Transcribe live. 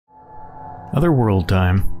Otherworld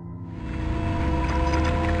time.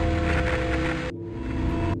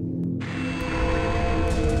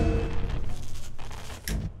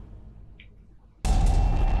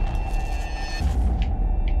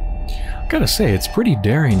 Gotta say, it's pretty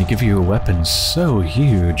daring to give you a weapon so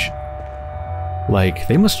huge. Like,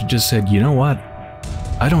 they must have just said, you know what?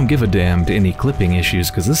 I don't give a damn to any clipping issues,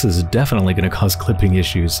 because this is definitely gonna cause clipping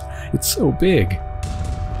issues. It's so big.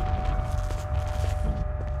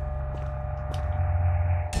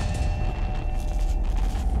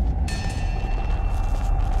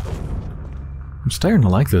 I'm starting to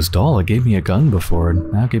like this doll. It gave me a gun before,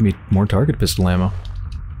 and now it gave me more target pistol ammo.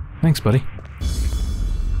 Thanks, buddy.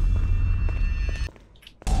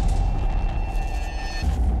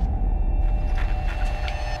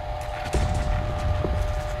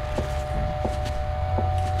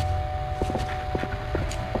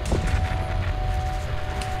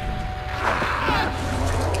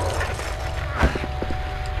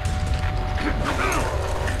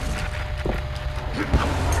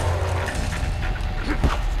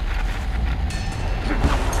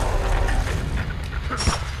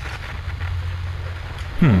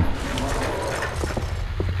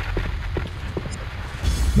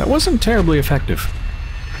 That wasn't terribly effective.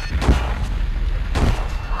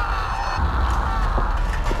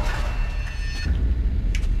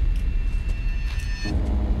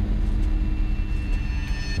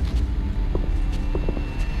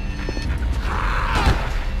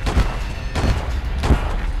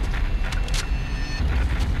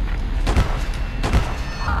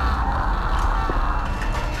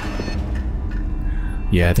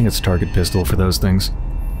 Yeah, I think it's target pistol for those things.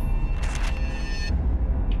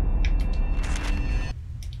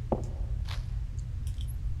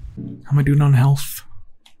 How am I doing on health?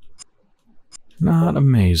 Not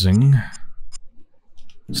amazing.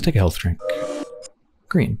 Let's take a health drink.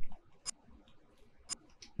 Green.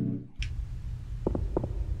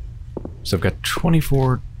 So I've got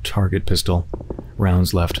 24 target pistol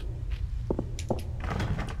rounds left.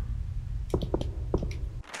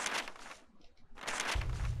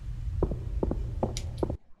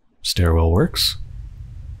 Stairwell works.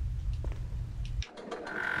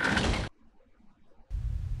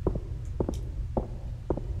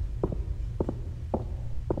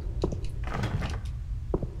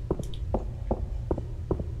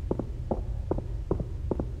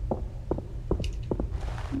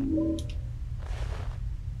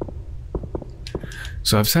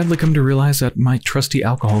 So I've sadly come to realize that my trusty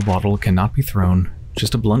alcohol bottle cannot be thrown.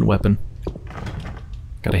 Just a blunt weapon.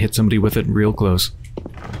 Gotta hit somebody with it real close.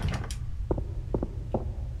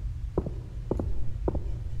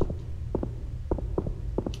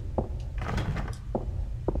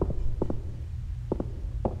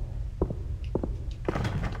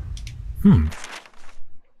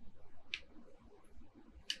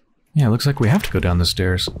 Yeah, looks like we have to go down the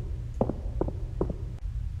stairs.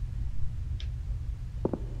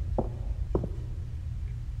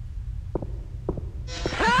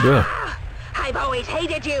 Ah! I've always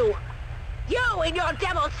hated you! You and your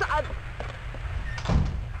devil son!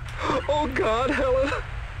 Oh God, Helen!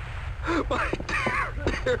 My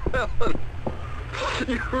dear Helen!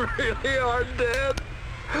 You really are dead!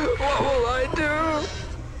 What will I do?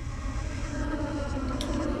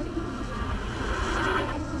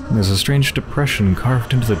 There's a strange depression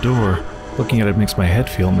carved into the door. Looking at it makes my head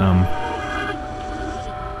feel numb.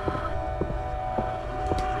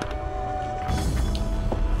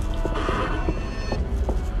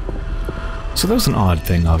 So that was an odd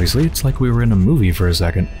thing, obviously. It's like we were in a movie for a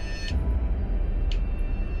second.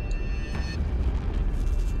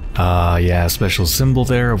 Yeah, special symbol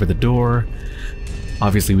there over the door.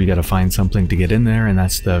 Obviously we gotta find something to get in there, and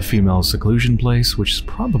that's the female seclusion place, which is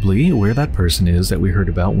probably where that person is that we heard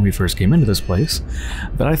about when we first came into this place,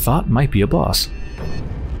 that I thought might be a boss.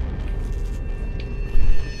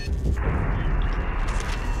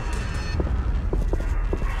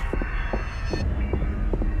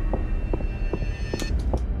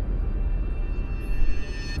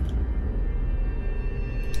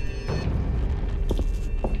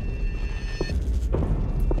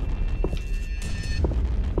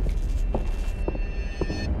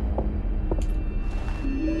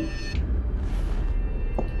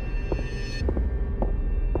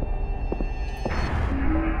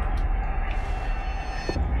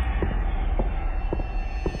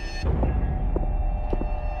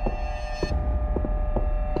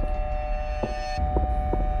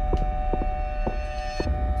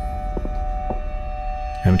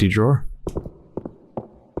 Empty drawer.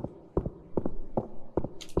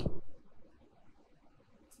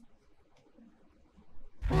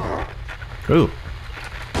 Ooh.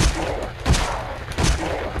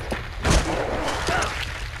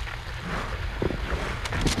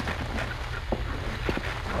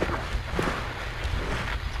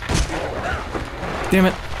 Damn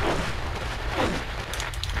it.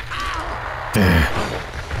 There.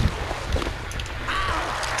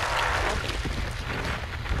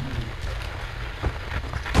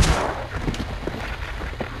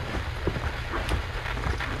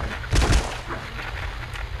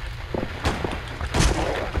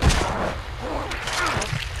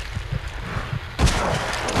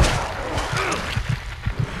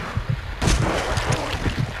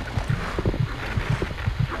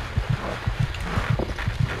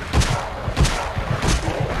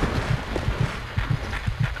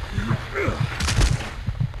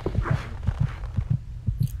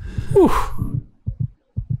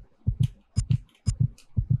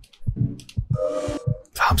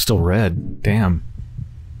 I'm still red. Damn.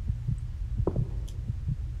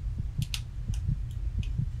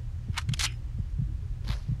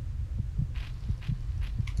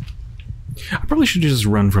 I probably should just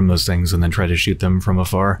run from those things and then try to shoot them from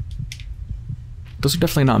afar. Those are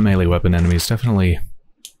definitely not melee weapon enemies, definitely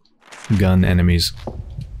gun enemies.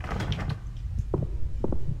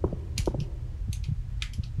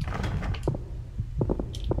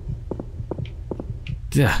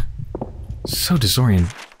 Yeah. So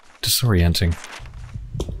disorienting.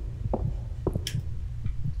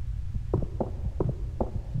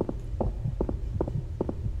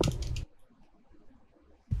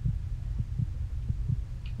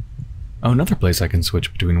 Oh, another place I can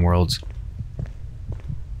switch between worlds.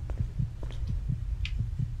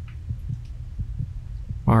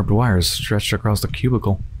 Barbed wires stretched across the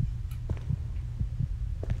cubicle.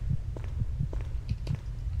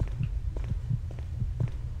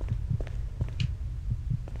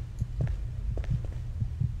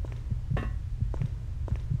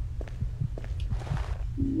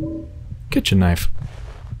 Kitchen knife.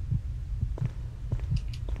 I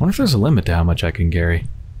wonder if there's a limit to how much I can carry.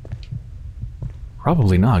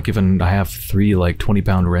 Probably not, given I have 3 like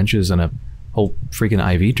 20-pound wrenches and a whole freaking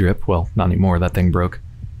IV drip. Well, not anymore, that thing broke.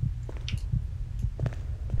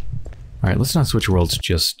 Alright, let's not switch worlds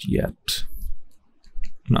just yet.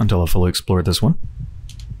 Not until I've fully explored this one.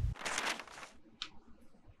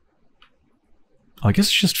 Oh, I guess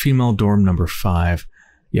it's just female dorm number 5.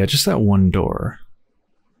 Yeah, just that one door.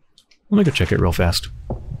 Let me go check it real fast.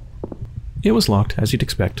 It was locked, as you'd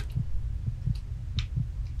expect.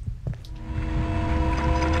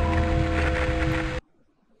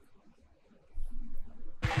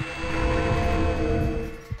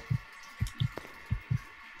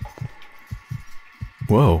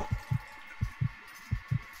 Whoa.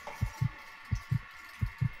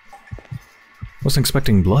 Wasn't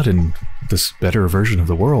expecting blood in this better version of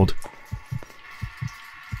the world.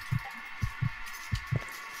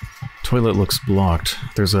 Toilet looks blocked.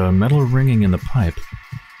 There's a metal ringing in the pipe.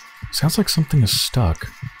 Sounds like something is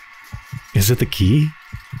stuck. Is it the key?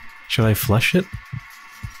 Should I flush it?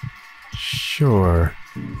 Sure.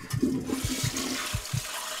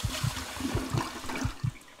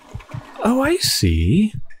 Oh, I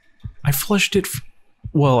see. I flushed it.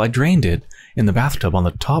 Well, I drained it in the bathtub on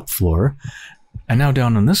the top floor, and now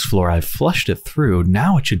down on this floor I flushed it through.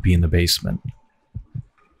 Now it should be in the basement.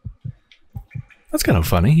 That's kind of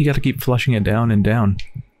funny. You gotta keep flushing it down and down.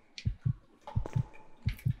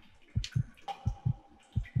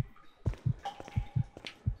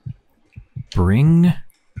 Bring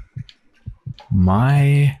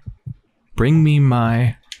me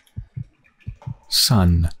my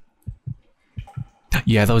son.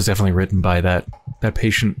 Yeah, that was definitely written by that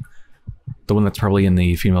patient, the one that's probably in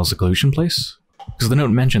the female seclusion place. Because the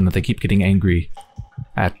note mentioned that they keep getting angry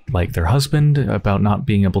at, like, their husband about not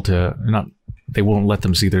being able to, they won't let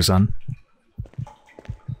them see their son.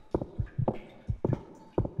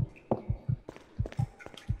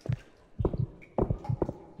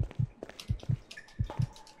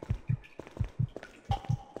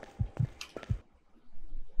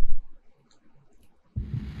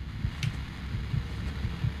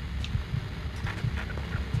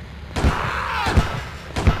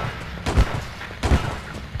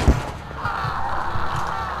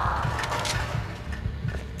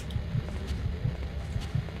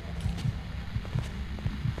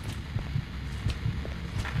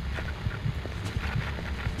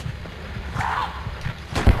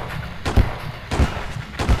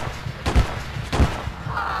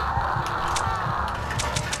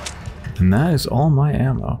 And that is all my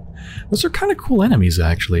ammo. Those are kind of cool enemies,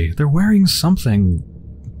 actually. They're wearing something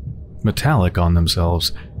metallic on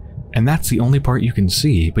themselves, and that's the only part you can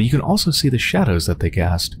see, but you can also see the shadows that they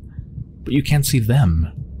cast, but you can't see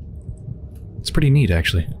them. It's pretty neat,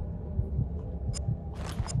 actually.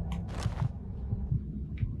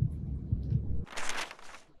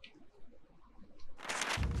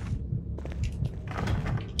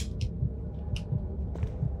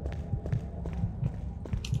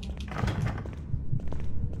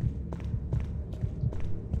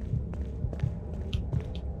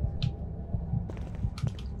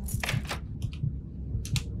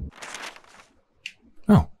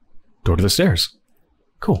 to the stairs.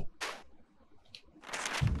 Cool.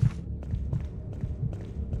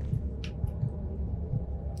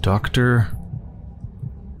 Dr.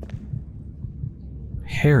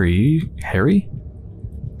 Harry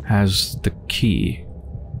has the key.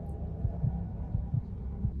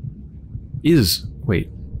 Wait.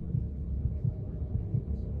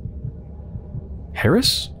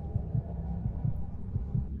 Harris?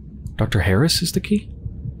 Dr. Harris is the key?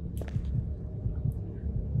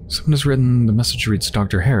 Someone has written, the message reads,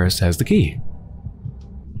 Dr. Harris has the key.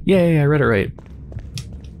 Yay, I read it right.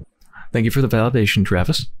 Thank you for the validation,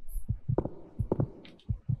 Travis.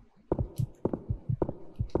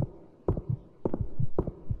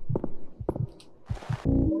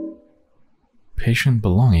 Patient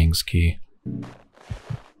belongings key.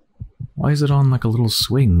 Why is it on like a little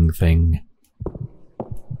swing thing?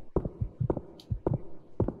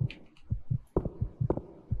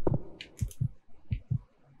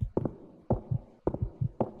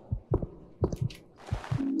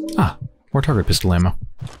 Ah, more target pistol ammo.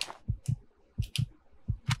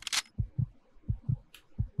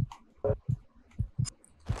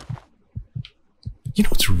 You know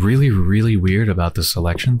what's really, really weird about the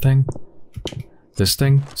selection thing? This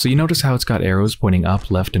thing? So you notice how it's got arrows pointing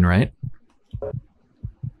up, left, and right?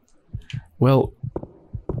 Well,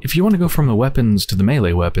 if you want to go from the weapons to the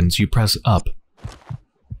melee weapons, you press up.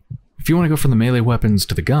 If you want to go from the melee weapons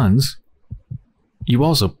to the guns, you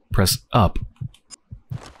also press up.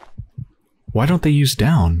 Why don't they use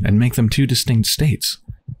down and make them two distinct states?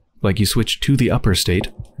 Like you switch to the upper state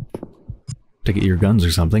to get your guns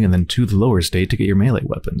or something, and then to the lower state to get your melee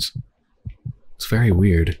weapons. It's very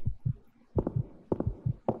weird.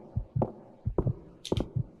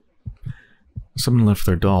 Someone left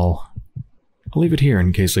their doll. I'll leave it here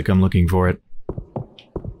in case they come looking for it.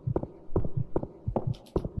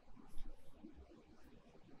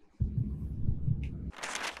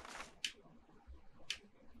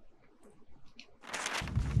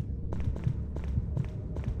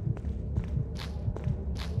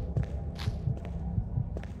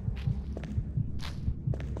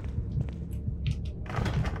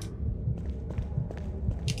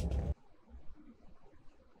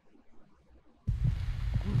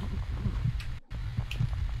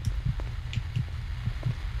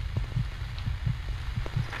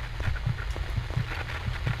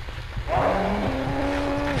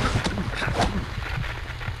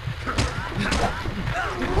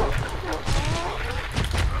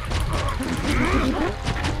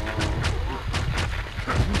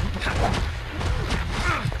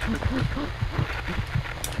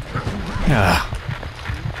 Yeah.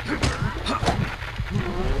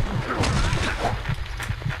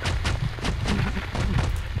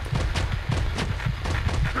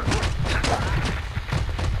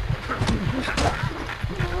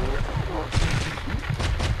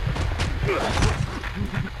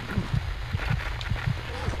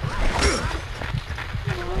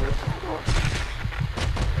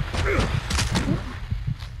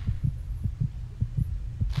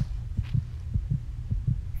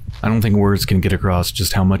 I don't think words can get across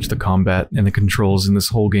just how much the combat and the controls in this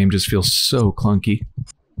whole game just feel so clunky.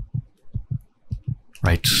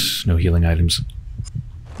 Right, no healing items.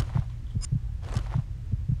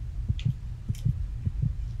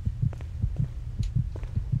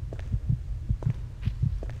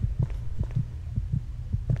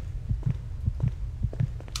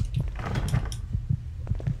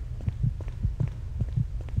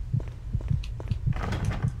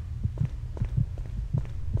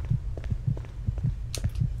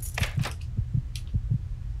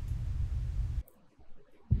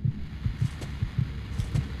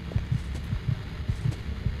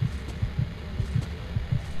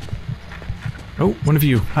 Oh, one of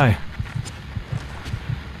you. Hi.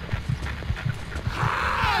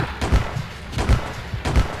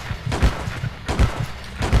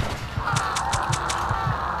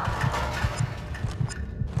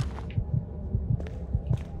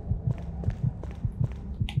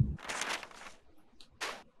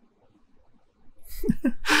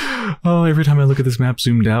 Oh, every time I look at this map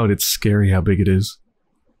zoomed out, it's scary how big it is.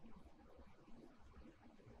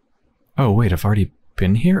 Oh, wait, I've already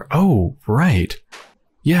been here? Oh, right.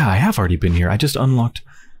 Yeah, I have already been here. I just unlocked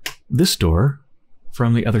this door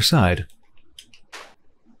from the other side.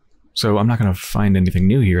 So I'm not going to find anything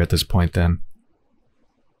new here at this point then.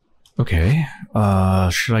 Okay,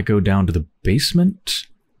 should I go down to the basement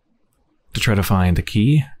to try to find the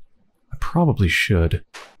key? I probably should.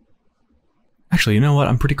 Actually, you know what?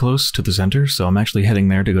 I'm pretty close to the center, so I'm actually heading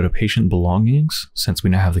there to go to patient belongings, since we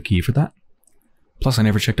now have the key for that. Plus, I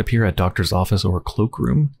never checked up here at doctor's office or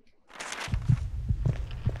cloakroom.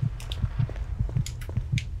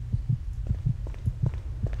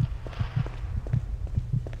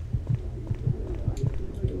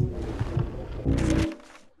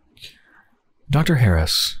 Dr.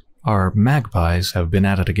 Harris, our magpies have been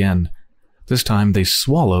at it again. This time they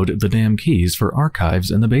swallowed the damn keys for archives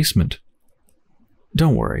in the basement.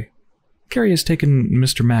 Don't worry. Carrie has taken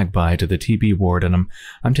Mr. Magpie to the TB ward, and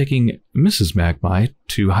I'm taking Mrs. Magpie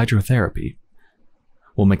to hydrotherapy.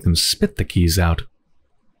 We'll make them spit the keys out.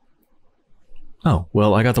 Oh,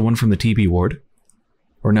 well, I got the one from the TB ward.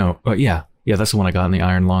 Or no, yeah, that's the one I got in the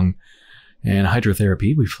iron lung. And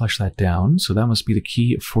hydrotherapy, we flush that down, so that must be the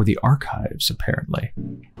key for the archives, apparently.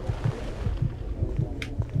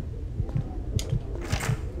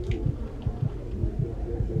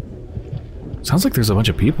 Sounds like there's a bunch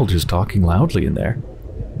of people just talking loudly in there.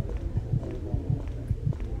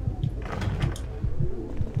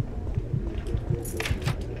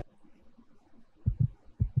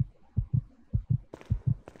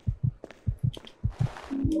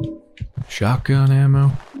 Shotgun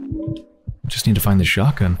ammo. Just need to find the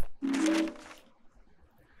shotgun.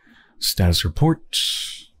 Status report.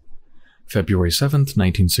 February 7th,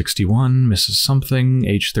 1961, Mrs. Something,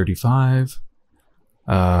 age 35.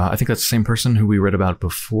 I think that's the same person who we read about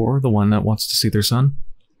before, the one that wants to see their son.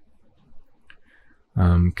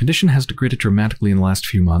 Condition has degraded dramatically in the last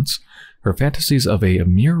few months. Her fantasies of a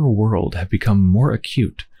mirror world have become more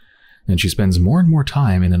acute, and she spends more and more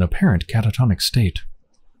time in an apparent catatonic state.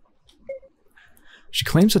 She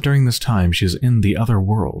claims that during this time she is in the other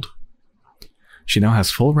world. She now has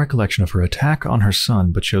full recollection of her attack on her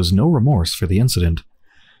son, but shows no remorse for the incident.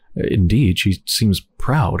 Indeed, she seems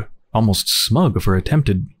proud, almost smug of her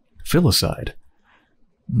attempted filicide.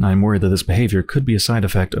 I'm worried that this behavior could be a side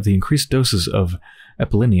effect of the increased doses of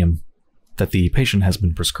epilinium that the patient has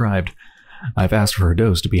been prescribed. I've asked for her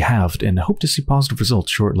dose to be halved and hope to see positive results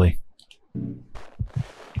shortly.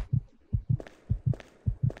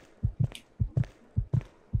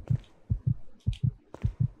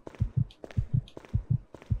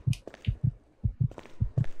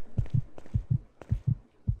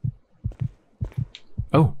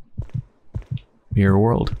 Oh. Mirror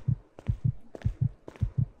world.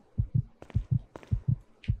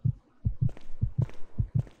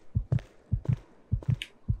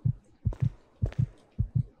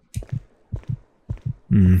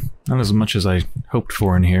 Not as much as I hoped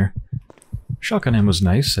for in here. Shotgun ammo was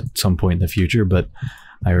nice at some point in the future, but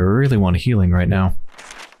I really want a healing right now.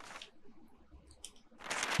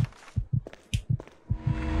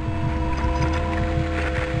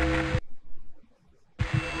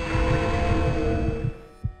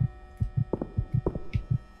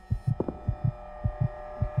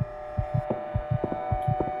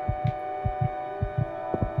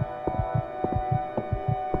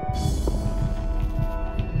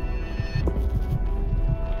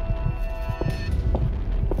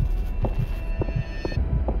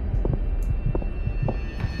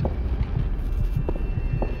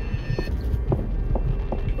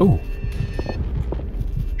 Oh!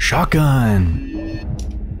 Shotgun!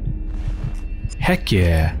 Heck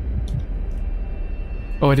yeah!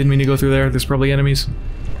 Oh, I didn't mean to go through there. There's probably enemies.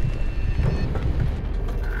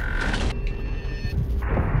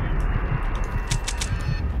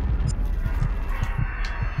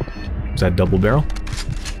 Is that double barrel?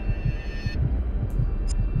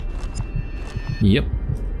 Yep.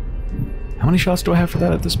 How many shots do I have for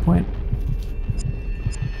that at this point?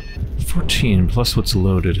 14 plus what's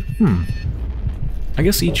loaded. I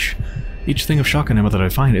guess each thing of shotgun ammo that I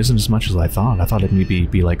find isn't as much as I thought. I thought it'd maybe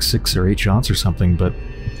be like 6 or 8 shots or something, but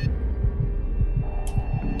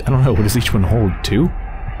I don't know. What does each one hold? 2?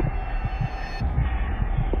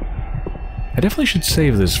 I definitely should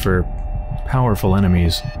save this for powerful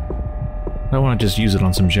enemies. I don't want to just use it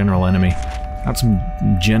on some general enemy. Not some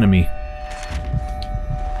genemy.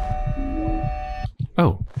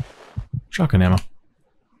 Oh. Shotgun ammo.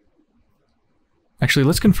 Actually,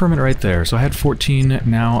 let's confirm it right there. So I had 14,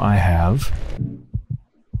 now I have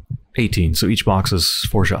 18, so each box is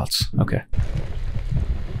 4 shots. Okay.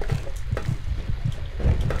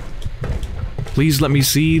 Please let me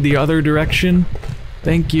see the other direction.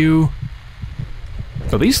 Thank you.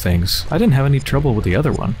 Oh, these things. I didn't have any trouble with the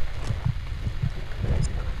other one.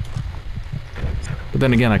 But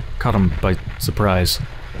then again, I caught him by surprise.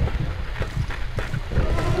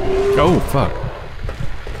 Oh, fuck.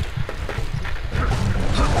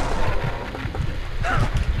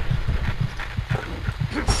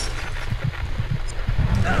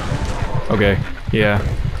 Okay, yeah.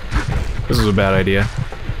 This is a bad idea.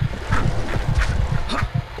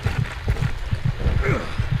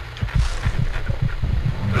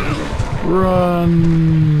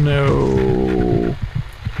 Run, no.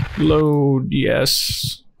 Load,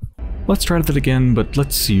 yes. Let's try that again, but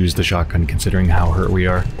let's use the shotgun considering how hurt we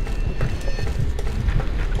are.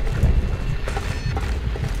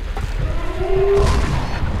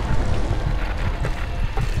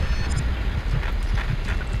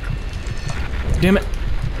 Damn it!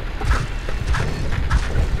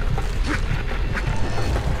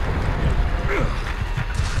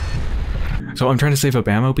 So I'm trying to save up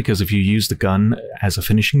ammo because if you use the gun as a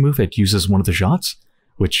finishing move, it uses one of the shots,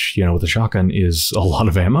 which, you know, with a shotgun is a lot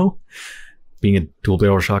of ammo. Being a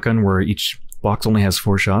dual-barrel shotgun where each box only has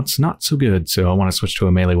 4 shots, not so good, so I want to switch to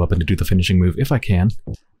a melee weapon to do the finishing move if I can.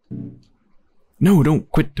 No, don't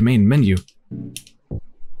quit the main menu.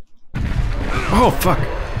 Oh, fuck!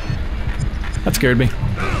 That scared me.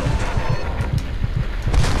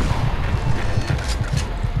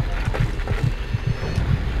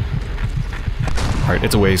 Alright,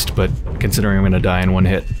 it's a waste, but considering I'm gonna die in one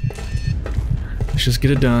hit. Let's just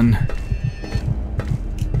get it done.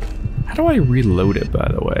 How do I reload it, by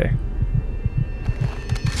the way?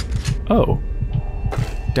 Oh.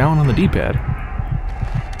 Down on the D-pad.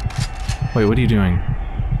 Wait, what are you doing?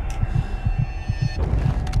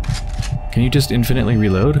 Can you just infinitely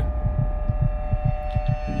reload?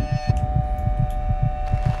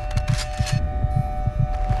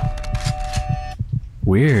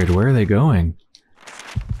 Weird, where are they going?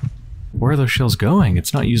 Where are those shells going?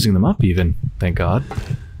 It's not using them up even, thank God.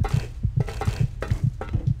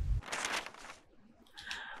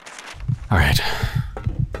 Alright.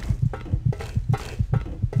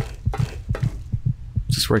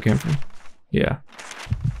 Is this where I came from? Yeah.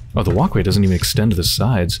 Oh, the walkway doesn't even extend to the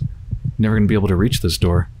sides. Never gonna be able to reach this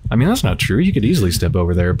door. I mean, that's not true. You could easily step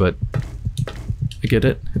over there, but... I get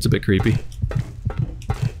it. It's a bit creepy.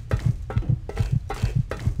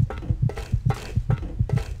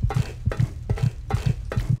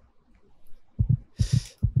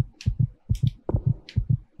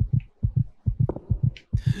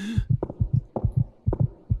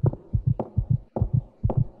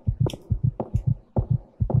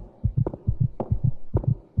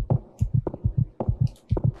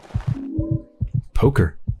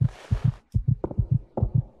 Poker.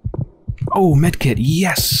 Oh, medkit,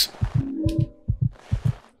 yes!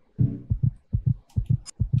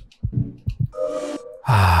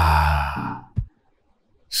 Ah.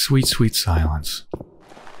 Sweet, sweet silence.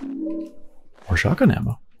 Or shotgun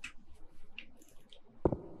ammo.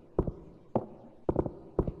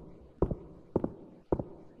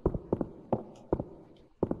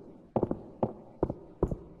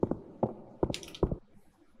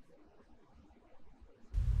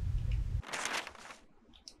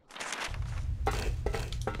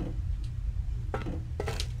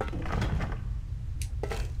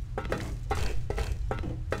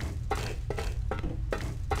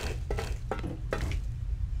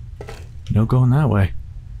 No going that way.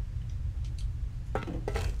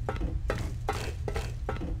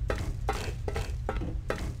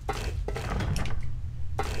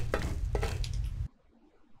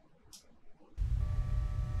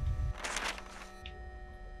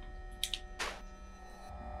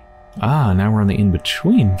 Ah, now we're on the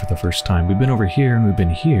in-between for the first time. We've been over here and we've been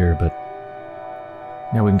here, but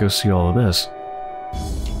now we can go see all of this.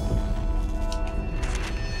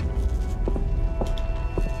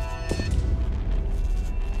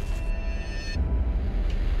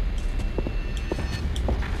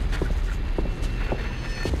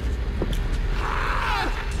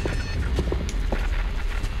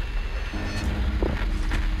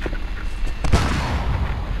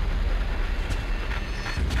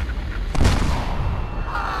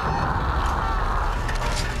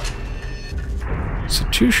 So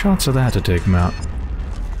 2 shots of that to take him out.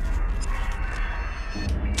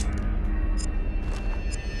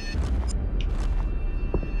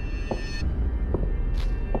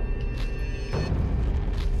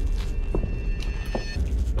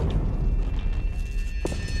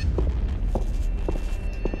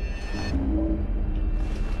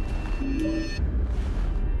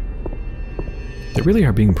 They really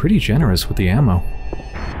are being pretty generous with the ammo.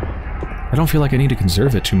 I don't feel like I need to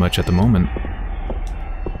conserve it too much at the moment.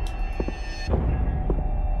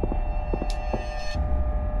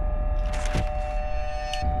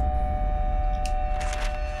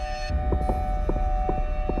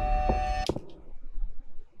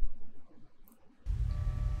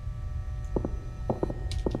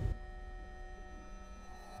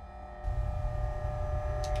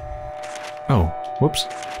 Oh, whoops.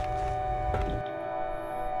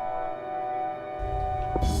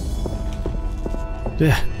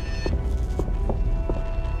 Yeah.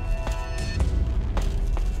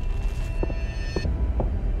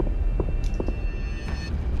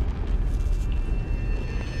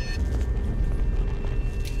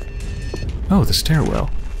 Oh, the stairwell.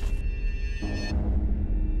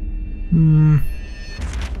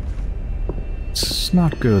 Let's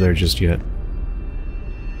not go there just yet.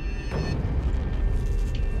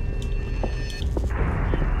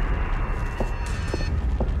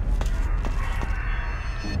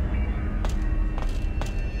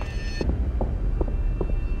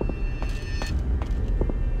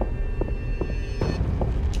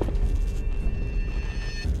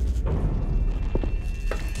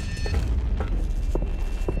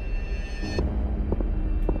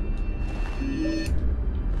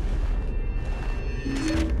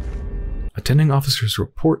 Beginning officer's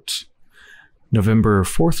report. November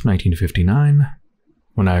 4th, 1959.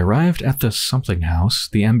 When I arrived at the something house,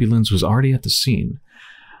 the ambulance was already at the scene.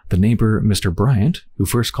 The neighbor, Mr. Bryant, who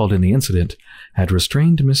first called in the incident, had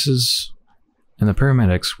restrained Mrs. and the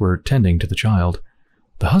paramedics were tending to the child.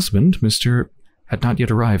 The husband, Mr. had not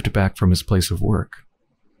yet arrived back from his place of work.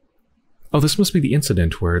 Oh, this must be the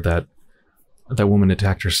incident where that woman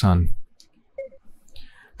attacked her son.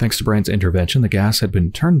 Thanks to Bryant's intervention, the gas had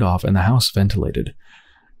been turned off and the house ventilated.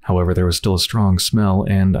 However, there was still a strong smell,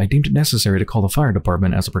 and I deemed it necessary to call the fire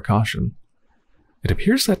department as a precaution. It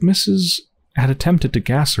appears that Mrs. had attempted to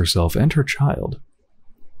gas herself and her child.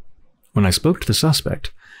 When I spoke to the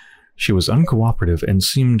suspect, she was uncooperative and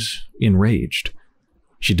seemed enraged.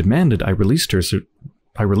 She demanded I release her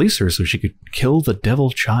so she could kill the devil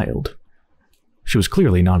child. She was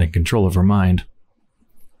clearly not in control of her mind.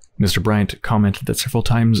 Mr. Bryant commented that several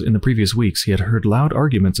times in the previous weeks he had heard loud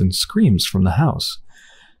arguments and screams from the house.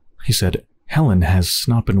 He said, Helen has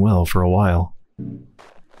not been well for a while.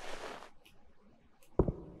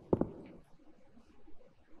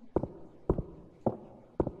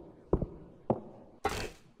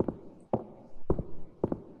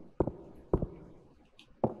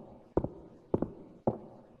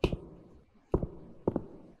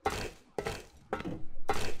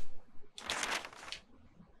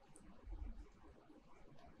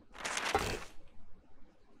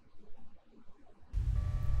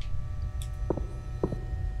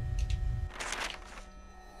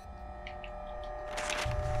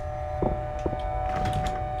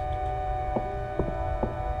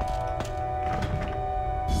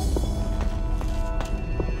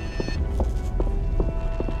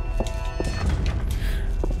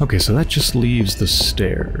 Okay, so that just leaves the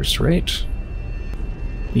stairs, right?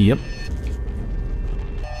 Yep.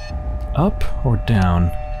 Up or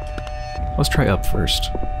down? Let's try up first.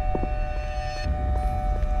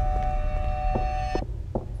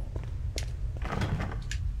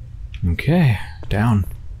 Okay, down.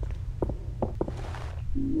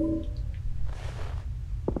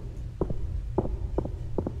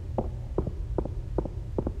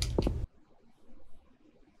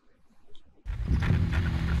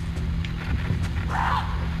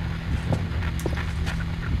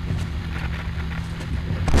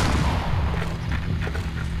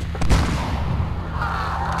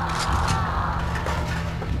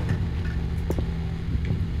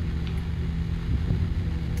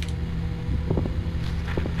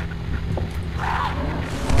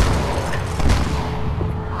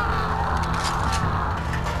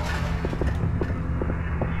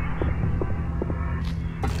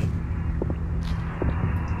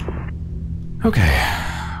 Okay,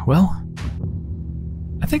 well,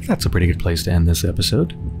 I think that's a pretty good place to end this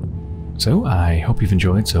episode. So I hope you've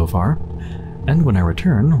enjoyed so far, and when I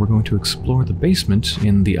return, we're going to explore the basement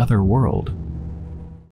in the other world.